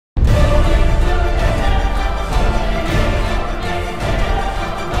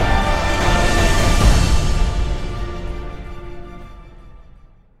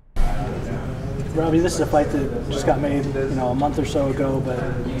Robbie, this is a fight that just got made, a month or so ago, but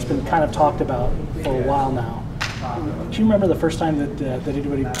it's been kind of talked about for a while now. Do you remember the first time that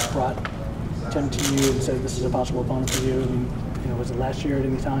anybody brought Tim to you and said this is a possible opponent for you? I mean, was it last year at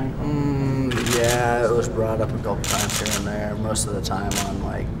any time? Yeah, it was brought up a couple times here and there. Most of the time on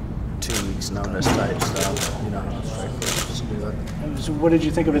like 2 weeks notice type stuff. You know how Strikeforce is doing. So what did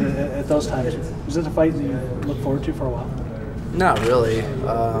you think of it at those times? Was it a fight that you looked forward to for a while? Not really.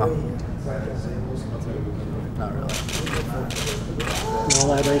 Not really. No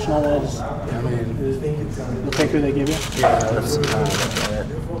elaboration on that? I mean, you'll take who they give you? Yeah, that's it.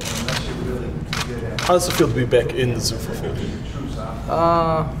 How does it feel to be back in the Superfield?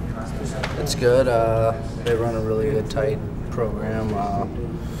 It's good. They run a really good, tight program.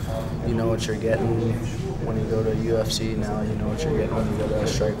 You know what you're getting when you go to UFC now. You know what you're getting when you go to a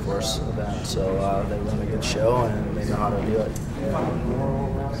Strikeforce event. So they run a good show and they know how to do it.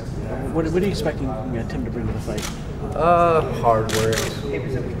 What are you expecting Tim to bring to the fight? Hard work,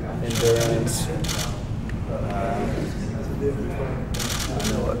 endurance. I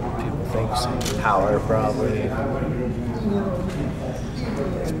know what people think. Some power, probably.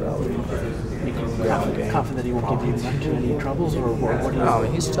 That's probably confident he won't give you too many troubles, or what? No,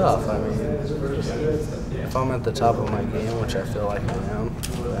 he's tough. I mean, if I'm at the top of my game, which I feel like I am,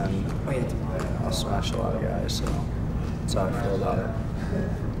 then I'll smash a lot of guys. So that's how I feel about it.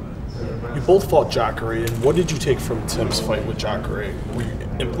 You both fought Jacare, and what did you take from Tim's fight with Jacare? Were you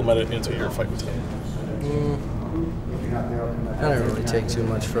implemented into your fight with him? I didn't really take too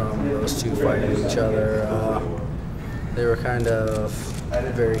much from those two fighting each other. They were kind of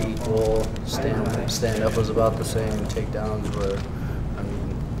very equal. Stand-up was about the same. Takedowns were,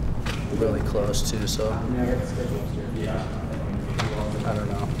 really close too. So, I don't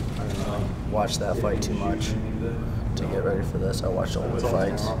know. I didn't really watch that fight too much to get ready for this. I watched all the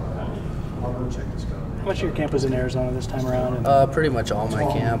fights. How much of your camp was in Arizona this time around? Pretty much all my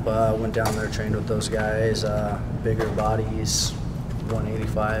camp. Went down there, trained with those guys. Bigger bodies,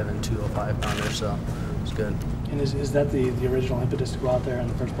 185 and 205 pounders, so it was good. And is that the original impetus to go out there in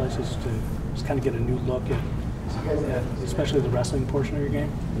the first place, is to just kind of get a new look at especially the wrestling portion of your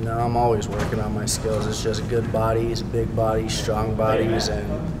game? No, I'm always working on my skills. It's just good bodies, big bodies, strong bodies,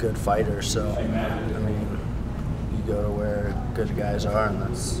 and good fighters. So, you go to where good guys are, and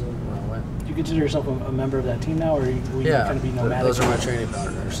that's where I went. Do you consider yourself a member of that team now, or will you kind of be nomadic? Those are my training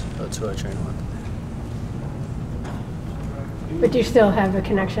partners. That's who I train with. But do you still have a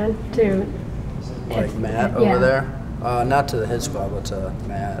connection to... Like Matt over there? Not to the hit squad, but to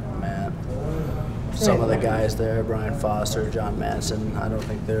Matt. Some of the guys there, Brian Foster, John Manson, I don't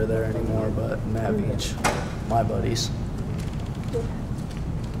think they're there anymore, but Matt Beach, my buddies.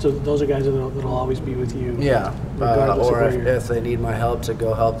 So those are guys that'll always be with you? Yeah, regardless or of if they need my help to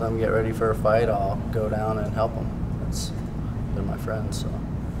go help them get ready for a fight, I'll go down and help them. They're my friends. So.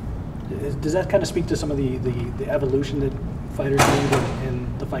 Does that kind of speak to some of the evolution that fighters need in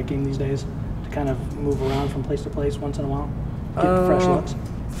the fight game these days? To kind of move around from place to place once in a while? Get fresh looks?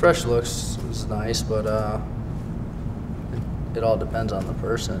 Fresh looks is nice, but it all depends on the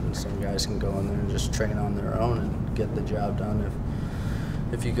person. Some guys can go in there and just train on their own and get the job done.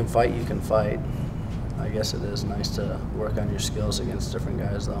 If you can fight, you can fight. I guess it is nice to work on your skills against different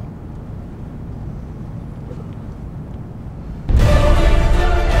guys, though.